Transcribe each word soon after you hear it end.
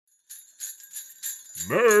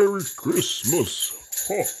Merry Christmas!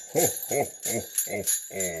 Ho, ho, ho, ho, ho,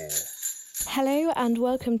 ho. Hello and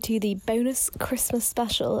welcome to the bonus Christmas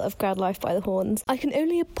special of Grad Life by the Horns. I can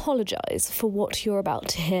only apologise for what you're about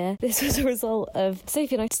to hear. This was a result of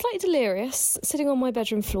Sophie and I slightly delirious, sitting on my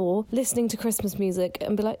bedroom floor, listening to Christmas music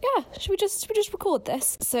and be like, yeah, should we just record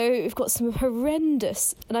this? So we've got some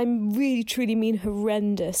horrendous, and I really truly mean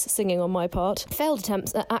horrendous, singing on my part. Failed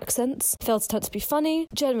attempts at accents, failed attempts to be funny.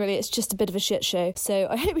 Generally, it's just a bit of a shit show. So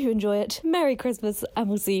I hope you enjoy it. Merry Christmas and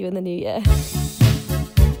we'll see you in the new year.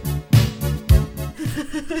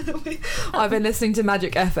 I've been listening to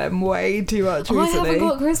Magic FM way too much recently. I haven't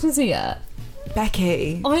got Christmassy yet.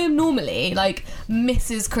 Becky. I am normally like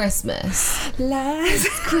Mrs. Christmas. Last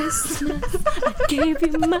Christmas, I gave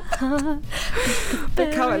you my heart.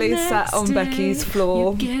 We're currently sat on Becky's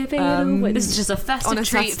floor. This is just a festive on a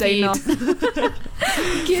treat Saturday feed. night.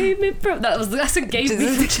 Gave me that's a gave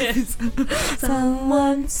me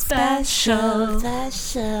Someone special.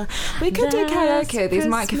 We could do karaoke with these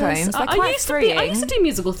microphones. They're I quite used freeing. to do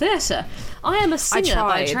musical theatre. I am a singer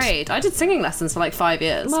by tried. trade. I did singing lessons for like 5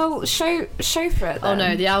 years. Well, show for it then. Oh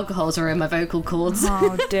no, the alcohols are in my vocal cords.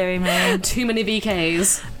 Oh, dearie me. Too many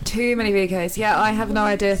VKs. Too many VKs. Yeah, I have no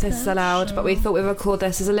idea if this is allowed, but we thought we'd record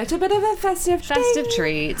this as a little bit of a festive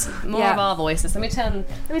Treat. More of our voices. Let me turn.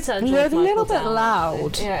 You're a George little Michael bit down.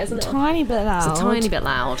 loud. Yeah, it's a little. Tiny bit loud. It's a tiny bit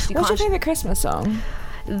loud. You What's your can't favourite Christmas song?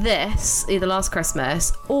 This, either Last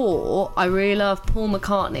Christmas, or I really love Paul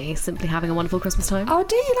McCartney, Simply Having a Wonderful Christmas Time. Oh,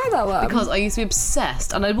 do you like that one? Because I used to be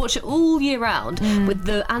obsessed, and I'd watch it all year round with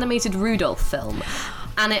the animated Rudolph film.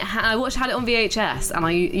 And had it on VHS, and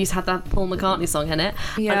I used to have that Paul McCartney song in it.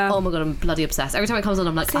 Yeah. And, oh my god, I'm bloody obsessed. Every time it comes on,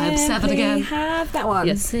 I'm like, I am 7 again. Have that one.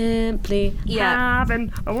 Yeah, simply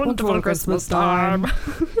having a wonderful Christmas time.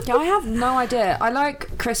 Yeah, I have no idea. I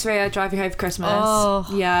like Chris Rea, Driving Home for Christmas. Oh,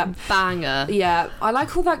 yeah. Banger. Yeah, I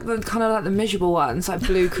like all like the kind of like the miserable ones, like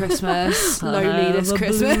Blue Christmas, Lonely This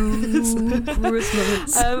Christmas.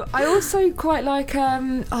 Christmas. I also quite like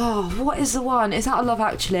what is the one? Is that a Love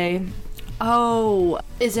Actually? Oh,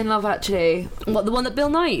 Is in Love Actually? what, the one that Bill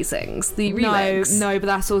Nighy sings? The remix? No, but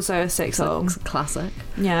that's also a sick song. It's a classic.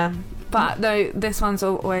 Yeah, but no, this one's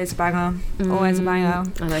always a banger. Always a banger.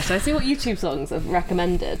 I know. Should I see what YouTube songs have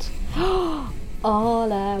recommended?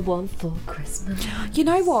 All I want for Christmas. You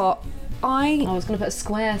know what? I was going to put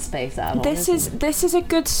Squarespace out on This is a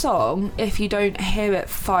good song if you don't hear it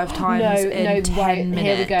 5 times in 10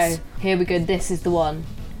 minutes. Here we go. This is the one.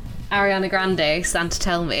 Ariana Grande, Santa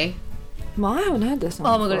Tell Me. Well, I haven't heard this one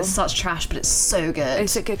Oh my god, before. it's such trash, but it's so good.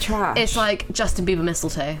 Is it good trash? It's like Justin Bieber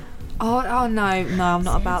Mistletoe. Oh no, I'm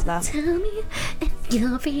not about that. Tell me if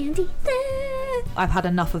you're really there. I've had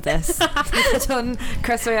enough of this. Put on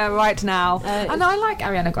Chris Rea right now. And I like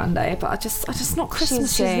Ariana Grande, but I just not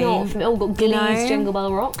Christmassy. She's not from got Gillies, know? Jingle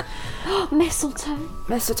Bell Rock. Mistletoe.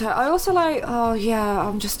 Mistletoe. I also like. Oh yeah,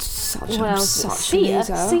 I'm such a See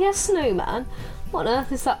loser. a snowman. What on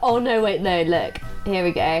earth is that? Oh no, wait, no, look. Here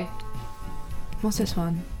we go. What's this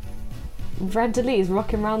one? Red DeLee's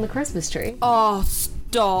rocking around the Christmas tree. Oh,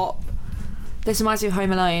 stop. This reminds me of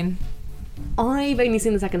Home Alone. I've only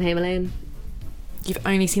seen the second Home Alone. You've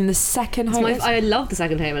only seen the second Home Alone? I love the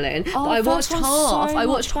second Home Alone. Oh, but I the watched first half. one's so I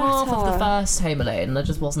watched much half of the better. first Home Alone, and I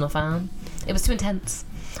just wasn't a fan. It was too intense.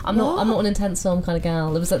 I'm not an intense film kind of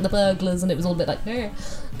gal. It was like the burglars, and it was all a bit like.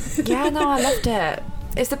 Yeah, no, I loved it.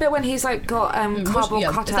 It's the bit when he's like got cardboard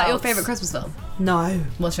cutouts. Is that your favourite Christmas film? No.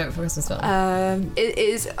 What's your favourite Christmas film? It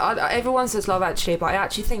is. Everyone says Love Actually, but I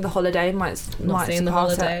actually think The Holiday might seen The surpass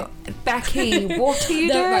Holiday. it. Becky, what are you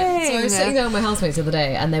No, doing? right. So I was sitting down with my housemates the other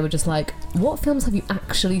day, and they were just like, "What films have you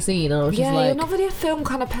actually seen?" And I was just like, you're not really a film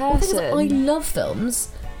kind of The thing is, person. I love films,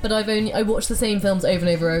 but I watch the same films over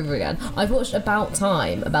and over again. I've watched About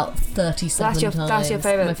Time about 37 times. That's your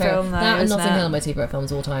favourite film, though, That and isn't Notting it? Hill are my two favourite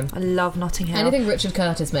films of all time. I love Notting Hill. Anything Richard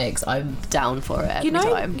Curtis makes, I'm down for it every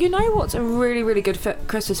time. You know what's a really, really good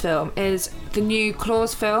Christmas film is the new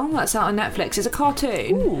Claus film that's out on Netflix. It's a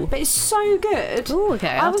cartoon, but it's so good. Ooh, okay.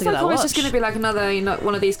 I was like, oh, it's just going to be like another,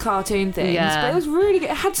 one of these cartoon things. Yeah. But it was really good.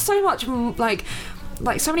 It had so much, like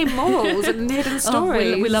so many morals and hidden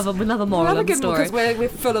stories. We love a moral in the story. Because we're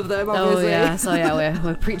full of them, obviously. Oh yeah, so yeah,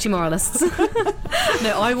 we're preachy moralists.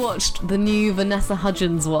 No, I watched the new Vanessa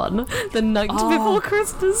Hudgens one, The Night Before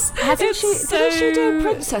Christmas. Didn't she do a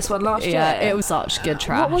princess one last year? Yeah, it was such good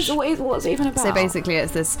trash. What's it even about? So basically,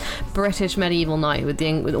 it's this British medieval knight with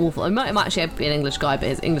awful. It might actually be an English guy, but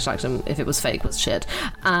his English accent, if it was fake, was shit.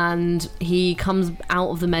 And he comes out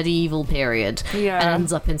of the medieval period and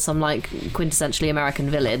ends up in some like quintessentially American American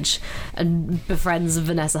village and befriends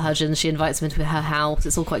Vanessa Hudgens. She invites him into her house.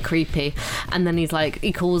 It's all quite creepy. And then he's like,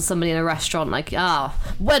 he calls somebody in a restaurant like,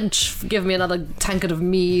 wench, give me another tankard of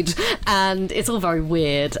mead. And it's all very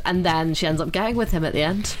weird. And then she ends up getting with him at the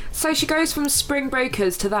end. So she goes from Spring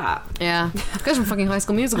Breakers to that. Yeah. Goes from fucking High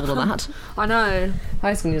School Musical to that. I know.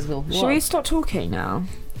 High School Musical. Should we stop talking now?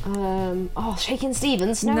 Shaking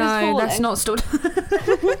Stevens. No, let's not stop.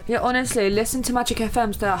 Yeah, honestly, listen to Magic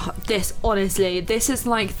FM's. This is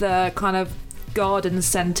like the kind of garden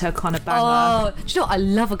centre kind of banger. Oh, do you know what? I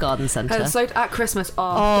love a garden centre. So at Christmas,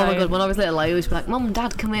 oh my god, when I was little I always be like, Mum and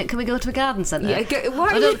Dad, can we go to a garden centre? Yeah,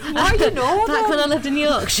 why are you not? Back when I lived in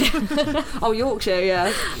Yorkshire. Oh, Yorkshire,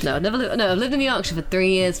 yeah. No, I've lived in Yorkshire for 3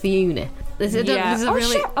 years for uni. This is a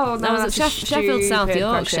really... I was at Sheffield South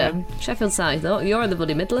Yorkshire. Sheffield South. Oh, you're in the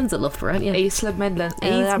bloody Midlands at Loughborough, aren't you? East Midlands.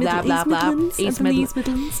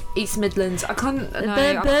 East Midlands. I can't...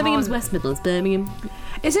 Birmingham's West Midlands. Birmingham.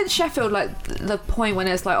 Isn't Sheffield like the point when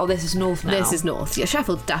it's like, oh, this is north now? This is north. Yeah,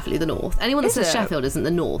 Sheffield's definitely the north. Anyone that says Sheffield isn't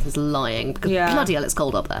the north is lying, because bloody hell, it's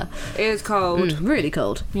cold up there. It is cold. Really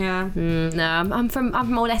cold. Yeah. No, I'm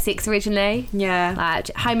from old Essex originally. Yeah.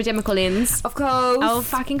 Like home of Gemma Collins. Of course. Oh,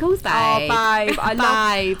 fucking course, babe. Oh,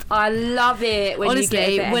 babe. I love it when honestly,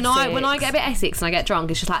 you get a bit when I get a bit Essex and I get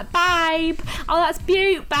drunk, it's just like, babe. Oh, that's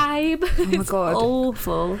beaut, babe. Oh my god.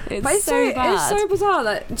 Awful. It's so bad. It's so bizarre.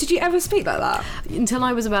 Like, did you ever speak like that? Until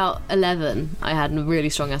I was about 11, I had a really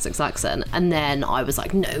strong Essex accent, and then I was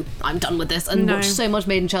like, no, I'm done with this, and watched so much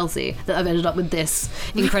Made in Chelsea that I've ended up with this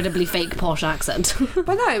incredibly fake posh accent.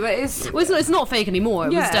 But it's... Well, it's not fake anymore.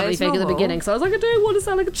 It was definitely fake at the beginning, so I was like, I don't want to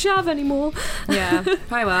sound like a chav anymore. Yeah. Oh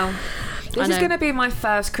well. This is going to be my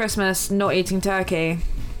first Christmas not eating turkey.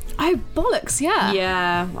 Oh, bollocks, yeah.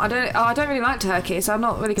 Yeah. I don't really like turkey, so I'm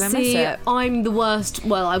not really going to miss it. I'm the worst...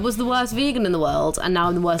 Well, I was the worst vegan in the world, and now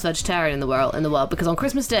I'm the worst vegetarian in the world, because on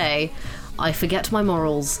Christmas Day, I forget my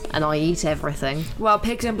morals, and I eat everything. Well,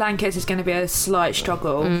 pigs in blankets is going to be a slight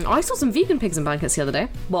struggle. I saw some vegan pigs in blankets the other day.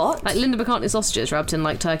 What? Like Linda McCartney sausages wrapped in,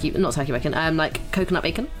 like, not turkey bacon, like coconut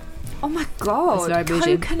bacon. Oh my god, it's very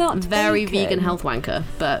bougie. Coconut very bacon. vegan health wanker,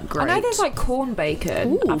 but great. I know there's like corn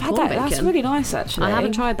bacon. Ooh, I've had corn that. bacon. That's really nice actually. I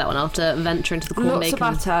haven't tried that one. I'll have to venture into the corn bacon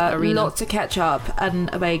lots of butter, arena. Lots of ketchup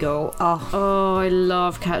and a bagel. Oh, I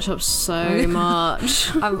love ketchup so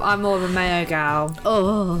much. I'm more of a mayo gal.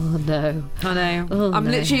 Oh no, I know. Oh, I'm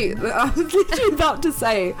literally about to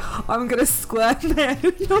say I'm gonna squirt mayo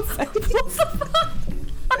in your face.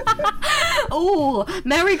 Oh,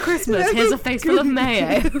 Merry Christmas. Here's a face full of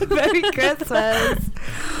mayo. Merry Christmas.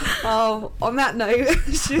 Oh, on that note,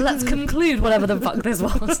 let's conclude whatever the fuck this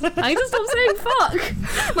was. I need to stop saying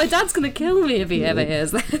fuck. My dad's gonna kill me if he ever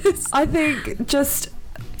hears this. I think just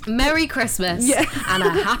Merry Christmas and a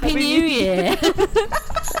Happy New Year.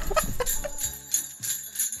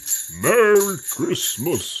 Merry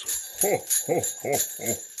Christmas. Ho, ho, ho,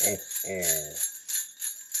 ho, ho, ho.